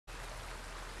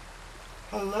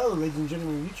Hello, ladies and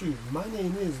gentlemen of YouTube. My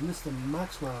name is Mr.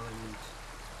 Maxwell, and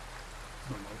is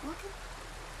my mic working?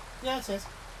 Yeah, it is.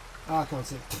 Oh, I can't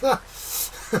see it.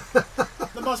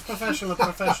 The most professional of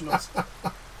professionals.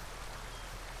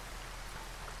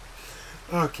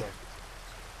 Okay.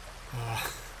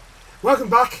 Welcome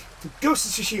back to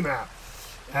Ghost of Tsushima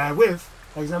with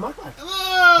Alexander Maxwell.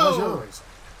 Hello. As always.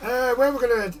 Where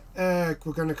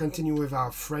we're gonna continue with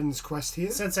our friend's quest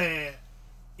here. Sensei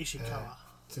Ishikawa.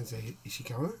 Sensei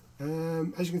Ishikawa.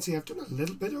 As you can see, I've done a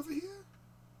little bit over here.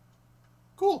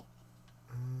 Cool.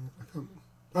 I can't.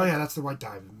 Oh yeah, that's the white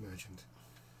dye merchant.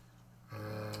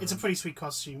 It's a pretty sweet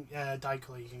costume, dye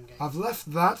colour you can get. I've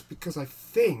left that because I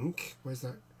think... Where's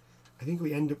that? I think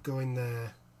we end up going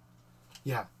there...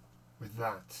 Yeah, with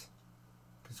that.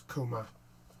 Because Koma...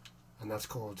 And that's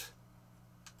called...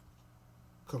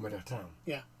 Koma Town.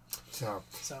 Yeah. So,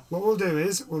 what we'll do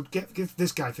is, we'll get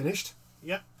this guy finished.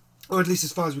 Yeah. Or at least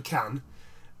as far as we can.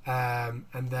 And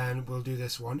then we'll do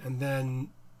this one. And then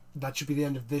that should be the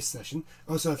end of this session.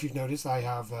 Also, if you've noticed, I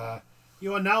have...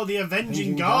 you are now the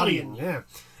Avenging Guardian. Yeah.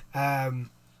 And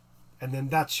then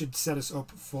that should set us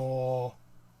up for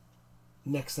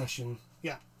next session.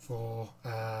 Yeah. For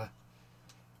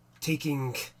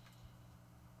taking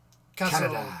Castle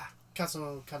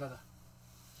Canada. Canada.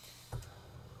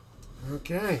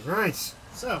 Okay, right.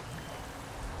 So.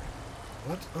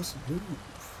 Let us move.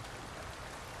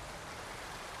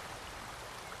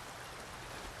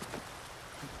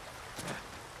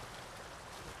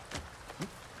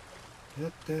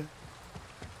 Get there.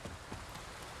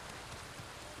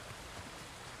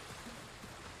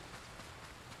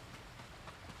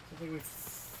 I think we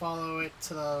follow it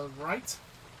to the right.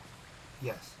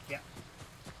 Yes. Yeah.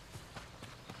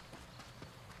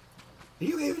 Are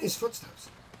you hearing his footsteps?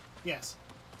 Yes.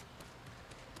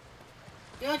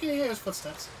 Yeah, I can hear his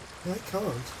footsteps. I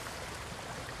can't.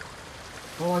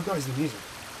 All I've got is the music.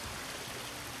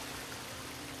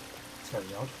 It's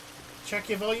very odd. Check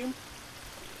your volume.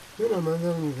 No, man, I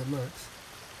don't even get max.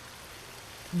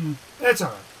 It's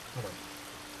alright. Hold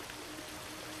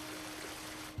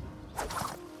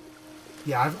on.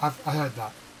 Yeah, I heard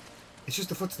that. It's just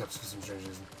the footsteps for some strange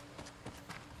reason.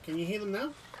 Can you hear them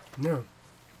now? No.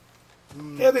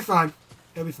 It'll be fine.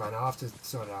 It'll be fine. I'll have to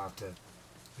sort it out after.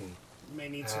 You may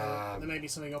need to. There may be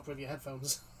something up with your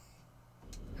headphones.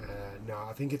 No,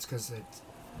 I think it's because it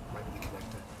might be the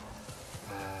connector.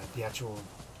 The actual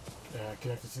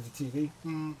connector to the TV.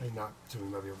 I think that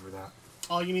something might be over with that.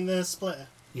 Oh, you mean the splitter?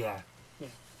 Yeah. Yeah.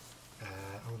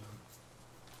 Hold on.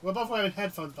 We're both wearing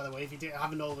headphones, by the way, if you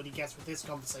haven't already guessed with this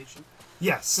conversation.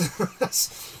 Yes.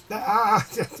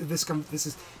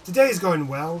 Today is going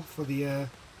well for the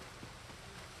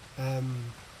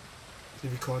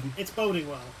recording. It's boding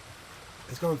well.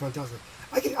 It's going fantastic.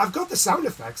 I've got the sound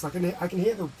effects. I can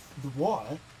hear the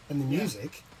water and the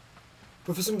music,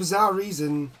 but for some bizarre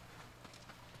reason,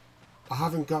 I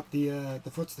haven't got the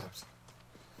footsteps.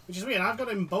 Which is weird. I've got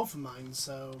it in both of mine,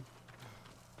 so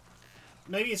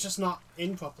maybe it's just not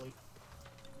in properly.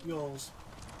 Yours.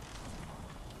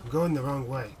 I'm going the wrong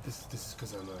way. This is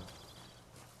because I'm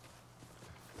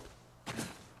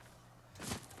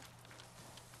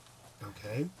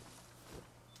okay.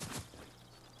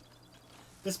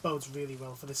 This bodes really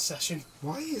well for this session.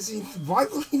 Why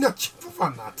will he not jump up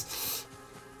on that?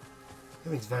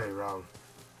 Something's very wrong.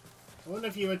 I wonder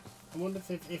if you would. I wonder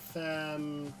if I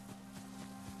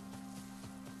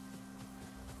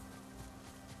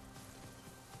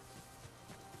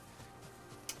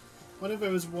wonder if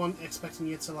there was one expecting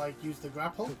you to like use the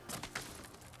grapple.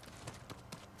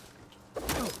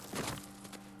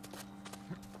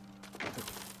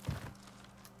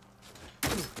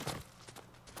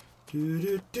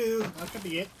 Do. That could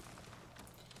be it.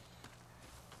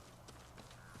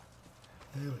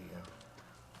 There we go.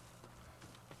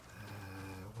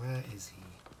 Where is he?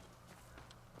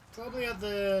 Probably at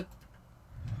the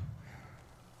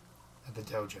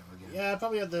dojo again. Yeah,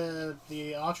 probably at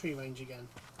the archery range again.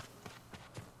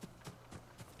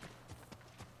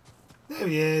 There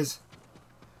he is.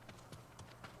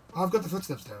 I've got the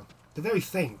footsteps down. They're very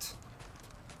faint.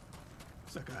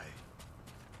 Sakai.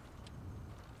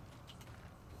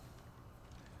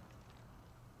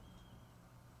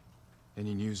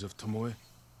 Any news of Tomoe?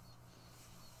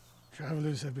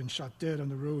 Travelers have been shot dead on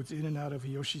the roads in and out of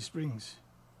Hiyoshi Springs.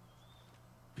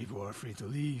 People are afraid to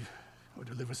leave or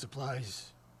deliver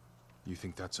supplies. You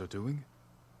think that's her doing?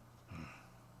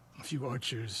 A few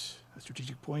archers at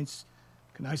strategic points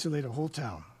can isolate a whole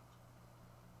town.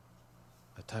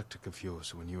 A tactic of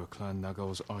yours when you were Clan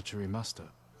Nagao's archery master.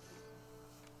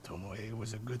 Tomoe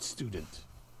was a good student.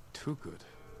 Too good.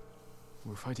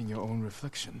 We're fighting your own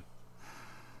reflection.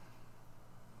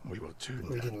 We will turn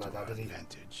We that didn't like to that, our did he?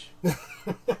 advantage.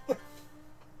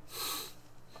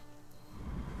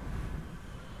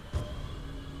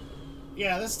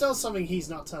 Yeah, there's still something he's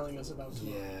not telling us about.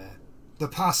 Yeah. The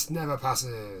past never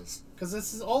passes. Because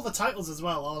this is all the titles as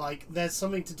well, or like there's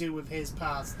something to do with his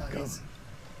past that Come. is.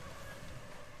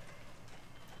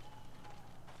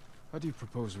 How do you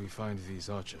propose we find these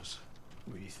archers?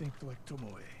 We think like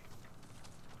Tomoe.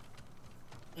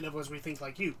 In other words, we think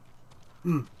like you.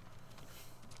 Hmm.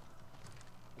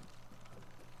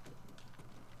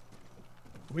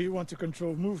 We want to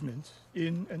control movement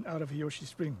in and out of Hiyoshi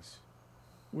Springs.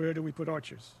 Where do we put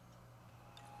archers?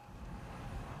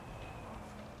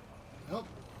 Well,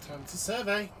 time to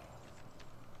survey.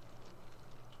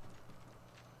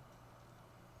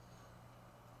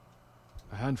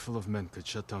 A handful of men could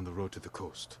shut down the road to the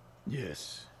coast.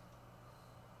 Yes.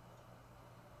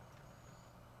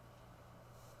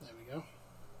 There we go.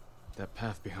 That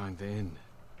path behind the inn.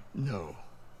 No.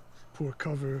 Poor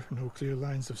cover, no clear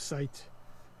lines of sight.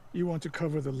 You want to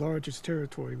cover the largest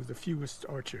territory with the fewest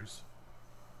archers.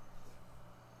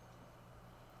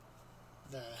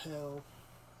 The hell.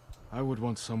 I would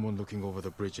want someone looking over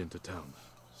the bridge into town.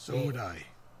 So would I.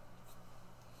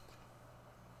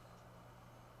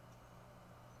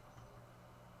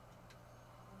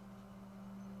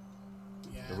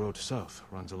 Yeah. The road south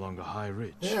runs along a high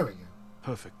ridge. There we go.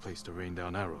 Perfect place to rain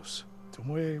down arrows.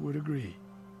 Tomoe would agree.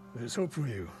 There's hope for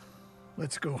you.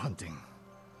 Let's go hunting.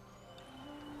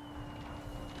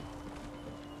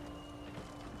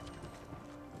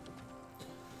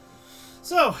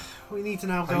 So, we need to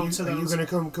now go to Are you those. going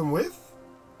to come with?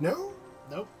 No?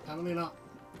 Nope, apparently not.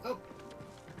 Oh,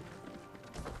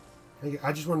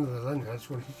 I just wanted to learn. I just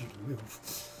wanted you to move.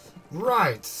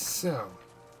 Right, so.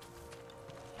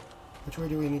 Which way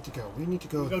do we need to go? We need to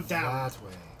go, Go down. that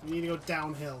way. we need to go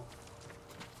downhill.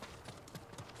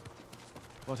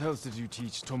 What else did you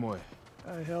teach Tomoe?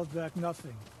 I held back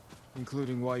nothing.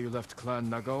 Including why you left Clan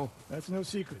Nagao? That's no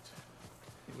secret.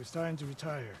 It was time to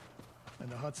retire, and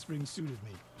the hot spring suited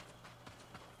me.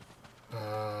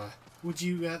 Would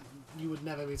you? You would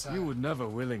never retire. You would never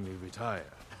willingly retire.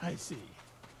 I see.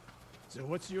 So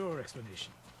what's your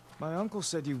explanation? My uncle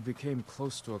said you became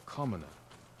close to a commoner,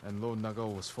 and Lord Nagao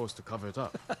was forced to cover it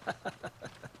up.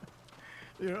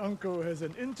 Your uncle has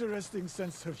an interesting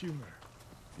sense of humor.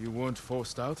 You weren't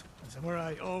forced out? A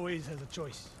samurai always has a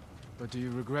choice. But do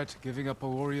you regret giving up a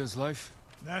warrior's life?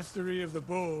 Mastery of the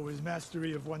bow is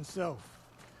mastery of oneself.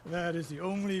 That is the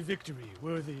only victory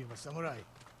worthy of a samurai.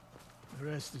 The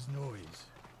rest is noise.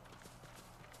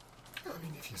 I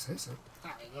mean, if you say so.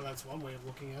 Alright, well, that's one way of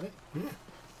looking at it. Yeah.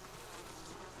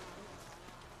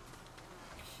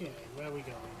 Okay, where are we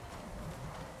going?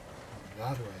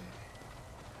 That way.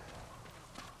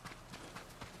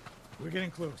 We're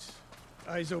getting close.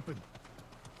 Eyes open.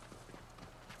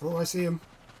 Oh, I see him.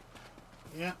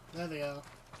 Yeah, there they are.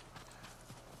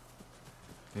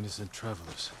 Innocent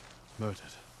travelers, murdered.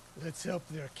 Let's help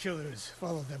their killers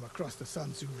follow them across the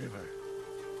Sansu River.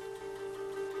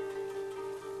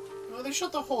 Oh, they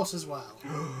shot the horse as well.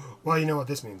 Well, you know what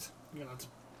this means. You're gonna have to...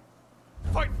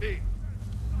 Fight me!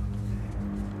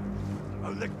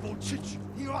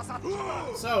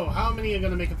 So, how many are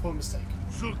gonna make a poor mistake?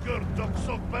 As long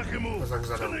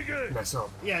as I don't mess up.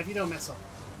 Yeah, if you don't mess up.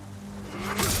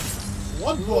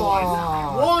 One poor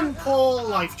life. One poor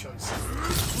life choice.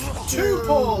 Two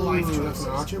poor life Ooh, that's choices.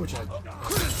 an archer, which I...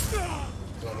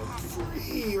 Level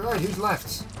 3. Right, who's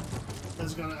left?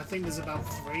 There's gonna, I think there's about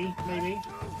 3, maybe.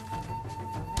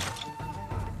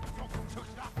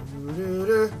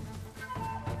 Doo-doo-doo.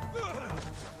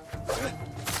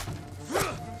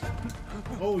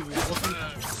 Oh, you're looking.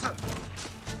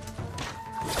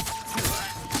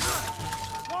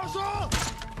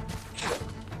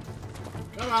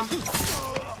 Come on.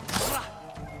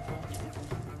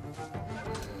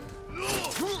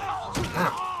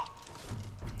 Ow.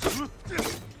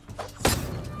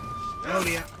 Oh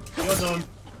dear, you're done.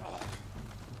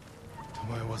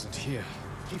 Tomoe wasn't here.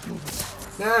 Keep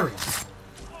moving. There we go.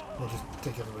 We'll just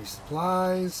take everybody's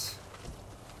supplies.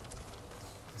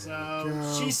 So,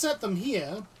 go. she set them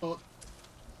here, but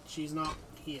she's not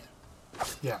here,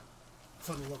 Yeah.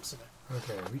 from the looks of it.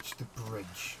 Okay, reach the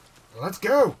bridge. Let's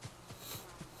go!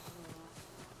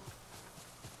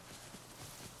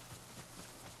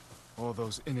 All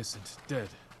those innocent dead.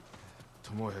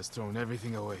 Tomoe has thrown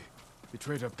everything away.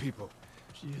 Betrayed our people.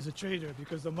 She is a traitor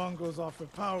because the Mongols offer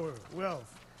power,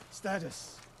 wealth,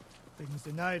 status. Things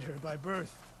denied her by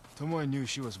birth. Tomoe knew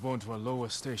she was born to a lower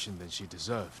station than she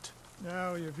deserved.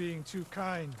 Now you're being too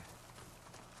kind.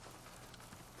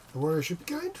 The warrior should be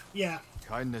kind? Yeah,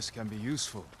 Kindness can be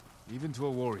useful, even to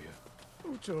a warrior.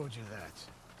 Who told you that?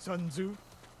 Sun Tzu?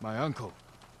 My uncle.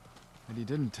 And he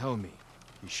didn't tell me.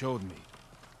 He showed me.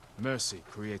 Mercy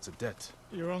creates a debt.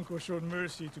 Your uncle showed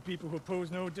mercy to people who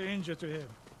pose no danger to him.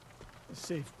 A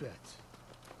safe bet.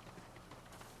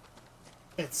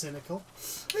 It's cynical.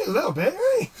 A little bit,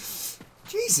 eh?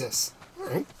 Jesus.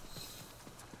 Alright.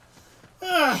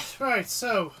 Right,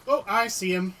 so... Oh, I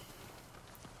see him.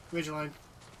 Ridgeline.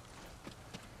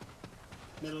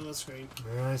 Middle of the screen.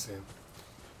 Yeah, I see him.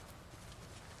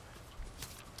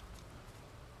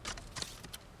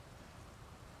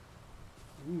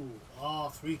 Ooh,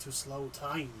 R3 to slow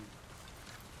time.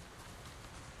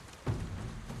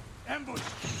 Ambush!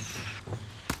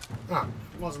 Ah,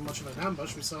 Wasn't much of an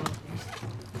ambush, we saw.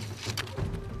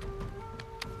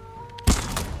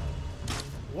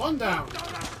 One down.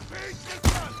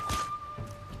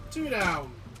 Two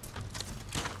down.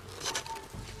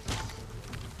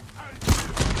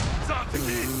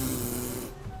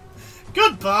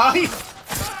 Goodbye! you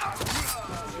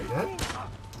dead?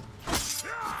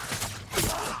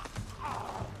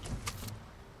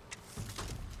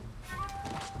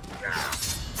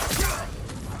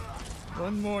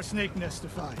 One more snake nest to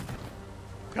find.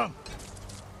 Come.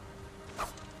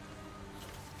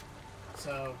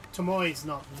 So, Tomoe's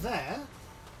not there.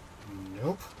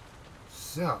 Nope.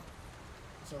 So,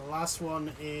 So the last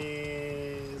one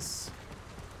is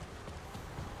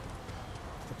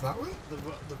up that way?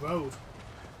 the road.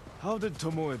 How did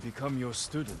Tomoe become your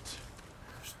student?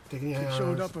 Taking your She hand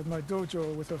showed out. up at my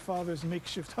dojo with her father's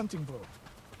makeshift hunting bow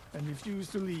and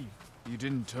refused to leave. You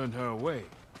didn't turn her away.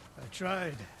 I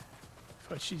tried,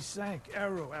 but she sank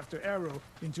arrow after arrow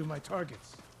into my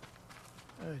targets.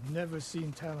 I'd never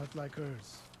seen talent like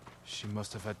hers. She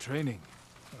must have had training.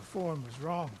 Her form was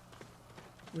wrong.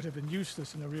 Would have been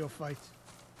useless in a real fight.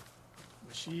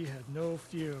 But she had no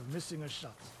fear of missing a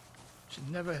shot. She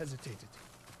never hesitated.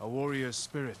 A warrior's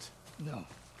spirit. No.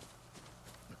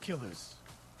 The killers.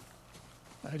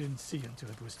 I didn't see until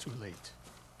it was too late.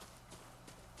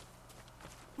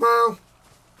 Well,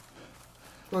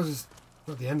 I suppose it's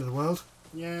not the end of the world.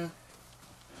 Yeah.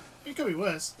 It could be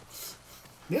worse.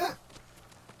 Yeah.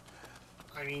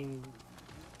 I mean,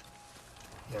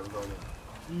 Yeah, we're going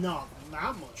in. not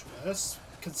that much worse,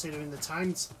 considering the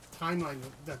timeline,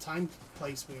 the time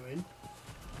place we're in.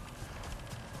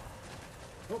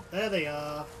 Oh, there they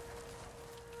are.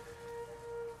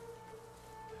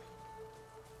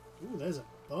 Ooh, there's a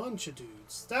bunch of dudes.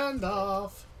 Stand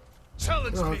off.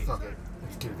 Challenge Oh, me. fuck it.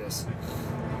 Let's do this.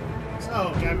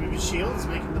 So, Gary with shields,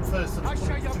 making the first of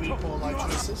the three poor life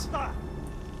choices.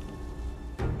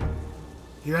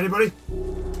 You ready, buddy?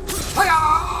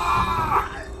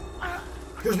 Hiya!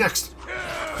 Who's next?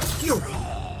 You!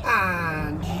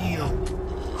 And you!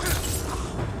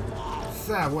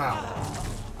 Farewell.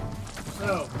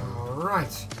 So,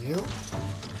 Alright, you.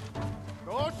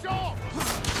 Go short.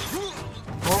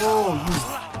 Oh,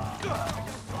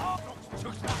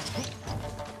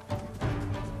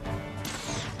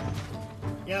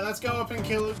 yeah, let's go up and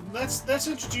kill. Let's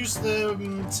introduce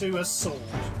them to a sword.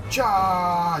 you.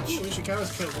 Charge! Ooh,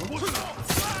 Ishikawa's killed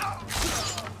one.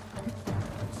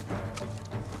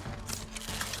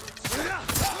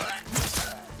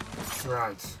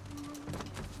 Right.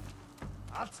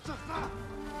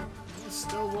 There's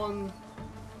still one.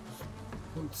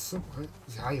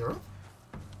 Is he higher up?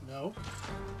 No.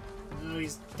 No,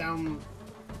 he's down.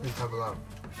 He's down below.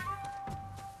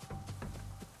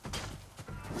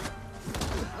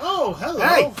 Oh, hello.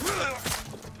 Hey!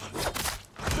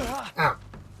 Ow.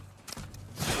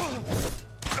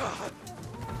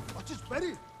 Just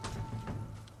ready.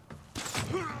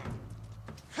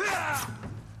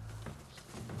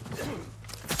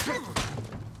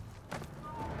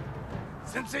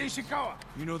 Sensei Ishikawa.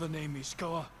 You know the name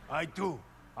Ishikawa? I do.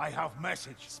 I have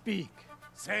message. Speak.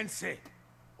 Sensei,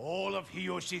 all of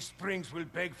Hiyoshi Springs will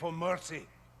beg for mercy,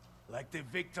 like the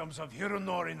victims of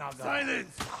Hironori Naga.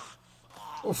 Silence!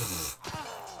 Oof.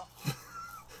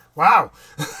 Wow.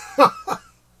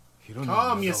 You don't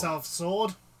Calm know. yourself,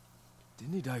 sword.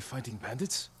 Didn't he die fighting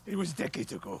bandits? It was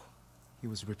decades ago. He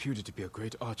was reputed to be a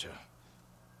great archer.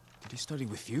 Did he study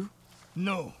with you?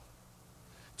 No.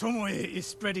 Tomoe is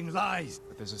spreading lies.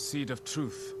 But there's a seed of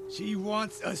truth. She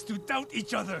wants us to doubt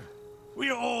each other. We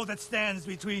are all that stands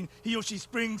between Hiyoshi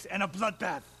Springs and a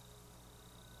bloodbath.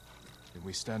 Then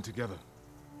we stand together.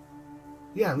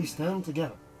 Yeah, we stand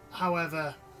together.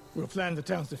 However, We'll plan the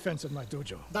town's defense at my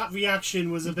dojo. that reaction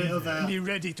was a bit of And be a.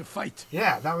 ready to fight.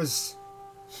 Yeah, that was.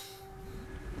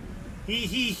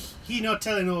 He not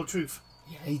telling all the truth.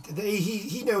 Yeah,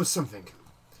 he knows something.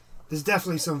 There's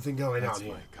definitely something going That's on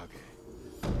here. why,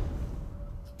 Kage.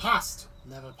 Past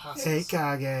never passes. Hey,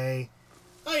 Kage.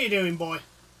 How you doing, boy?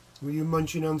 Were you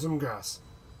munching on some grass?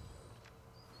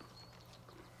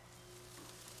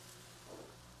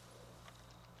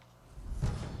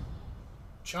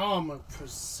 Charm of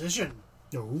precision.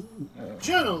 Ooh.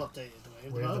 Journal updated.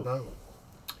 Way Way of the bow.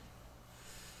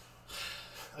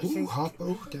 I Ooh, think hot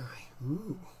bow die.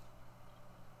 Ooh.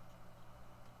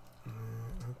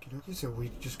 Okie dokie, so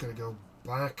we just gotta go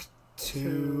back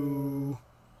to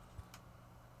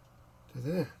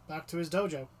there. back to his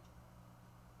dojo.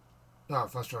 Oh,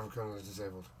 fast travel currently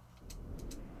disabled.